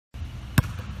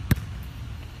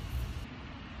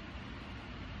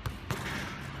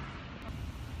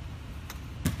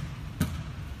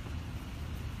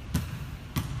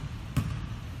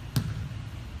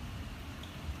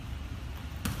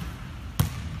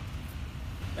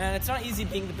Man, it's not easy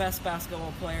being the best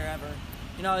basketball player ever.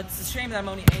 You know, it's a shame that I'm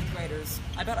only 8th graders.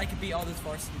 I bet I could beat all those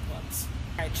varsity clubs.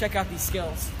 Alright, check out these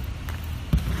skills.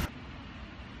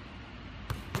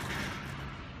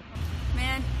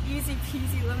 Man, easy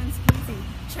peasy lemon squeezy.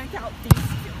 Check out these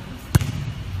skills.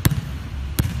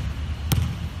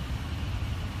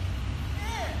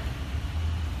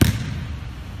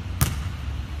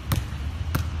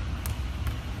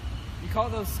 You call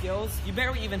those skills? You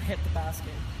barely even hit the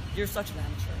basket. You're such an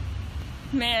amateur.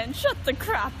 Man, shut the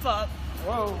crap up.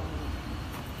 Whoa.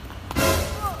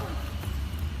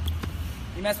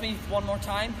 You mess me one more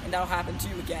time, and that'll happen to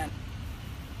you again.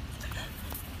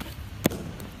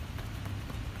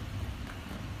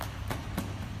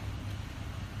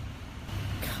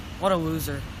 What a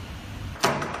loser.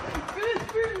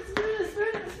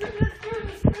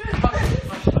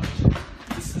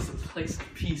 This is a place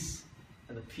of peace,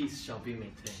 and the peace shall be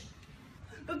maintained.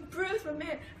 But Bruce, my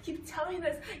man, keep telling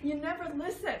us, you never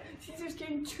listen. Caesar's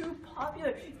getting too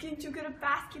popular. He's getting too good at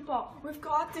basketball. We've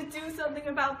got to do something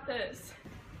about this.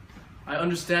 I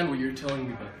understand what you're telling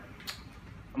me, but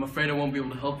I'm afraid I won't be able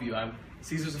to help you.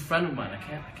 Caesar's a friend of mine. I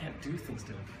can't do things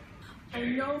to him. I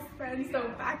know friends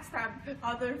don't backstab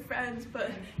other friends,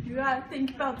 but you gotta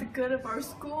think about the good of our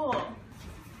school.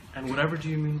 And whatever do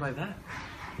you mean by that?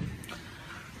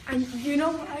 And you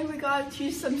know why we gotta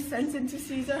teach some sense into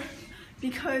Caesar?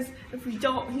 Because if we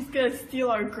don't, he's gonna steal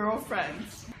our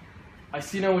girlfriends. I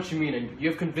see now what you mean, and you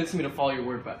have convinced me to follow your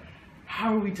word, but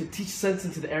how are we to teach sense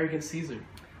into the arrogant Caesar?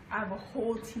 I have a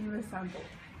whole team assembled,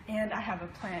 and I have a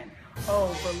plan.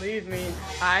 Oh, believe me,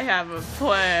 I have a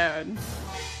plan.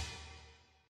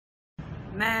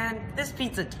 Man, this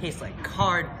pizza tastes like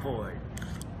cardboard.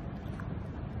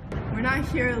 We're not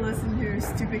here to listen to your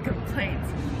stupid complaints.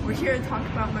 We're here to talk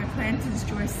about my plan to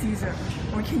destroy Caesar.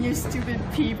 Or can your stupid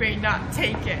pea brain not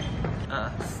take it?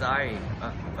 Sorry,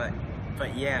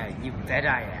 but yeah, you bet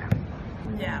I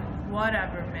am. Yeah,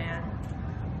 whatever, man.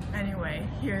 Anyway,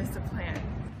 here's the plan.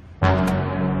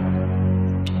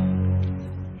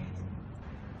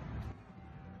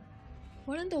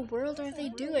 What in the world are they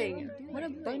doing? What a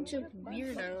bunch of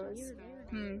weirdos.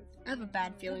 I have a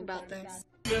bad feeling about this.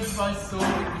 Hey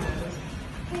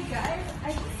guys,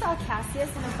 I just saw Cassius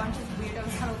and a bunch of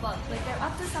weirdos huddled up, like they're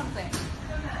up to something.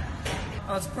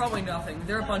 Oh, it's probably nothing.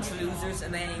 They're a bunch of losers,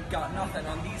 and they ain't got nothing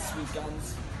on these sweet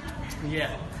guns.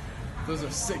 Yeah, those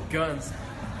are sick guns.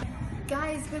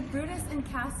 Guys, but Brutus and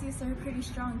Cassius are pretty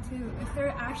strong too. If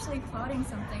they're actually plotting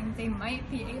something, they might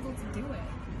be able to do it.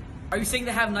 Are you saying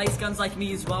they have nice guns like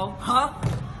me as well? Huh?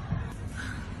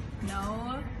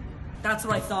 No. That's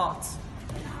what I thought.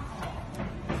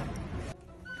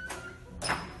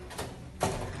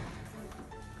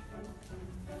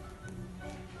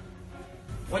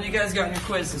 What do you guys got in your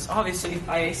quizzes? Obviously,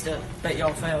 I aced it. Bet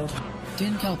y'all failed.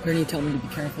 Didn't Calpurnia tell me to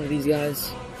be careful of these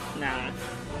guys? Nah.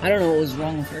 I don't know what was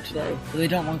wrong with her today, but they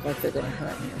don't look like they're gonna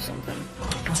hurt me or something.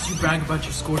 Must you brag about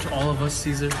your score to all of us,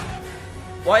 Caesar?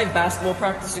 Well, I have basketball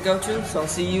practice to go to, so I'll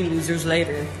see you losers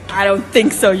later. I don't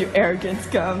think so, you arrogant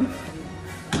scum.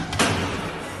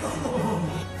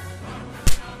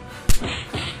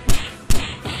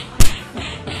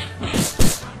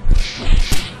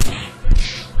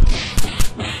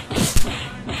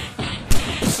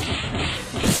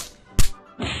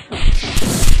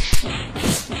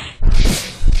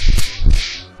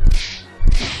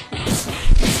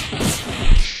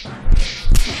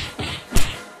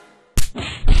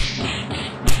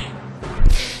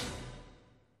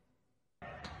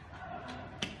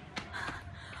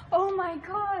 Oh my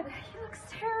god, he looks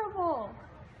terrible.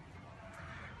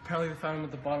 Apparently they found him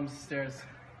at the bottom of the stairs.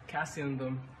 Cassian and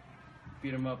them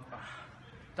beat him up.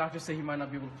 Doctors say he might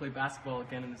not be able to play basketball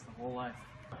again in his whole life.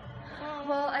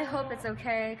 Well, I hope it's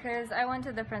okay, because I went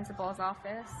to the principal's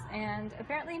office, and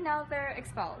apparently now they're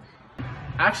expelled.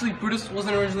 Actually, Brutus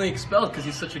wasn't originally expelled because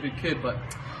he's such a good kid, but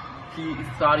he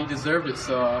thought he deserved it,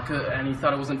 and he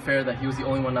thought it wasn't fair that he was the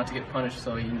only one not to get punished,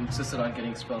 so he insisted on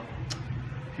getting expelled.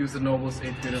 He was the noblest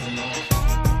 8th grader of them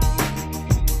all.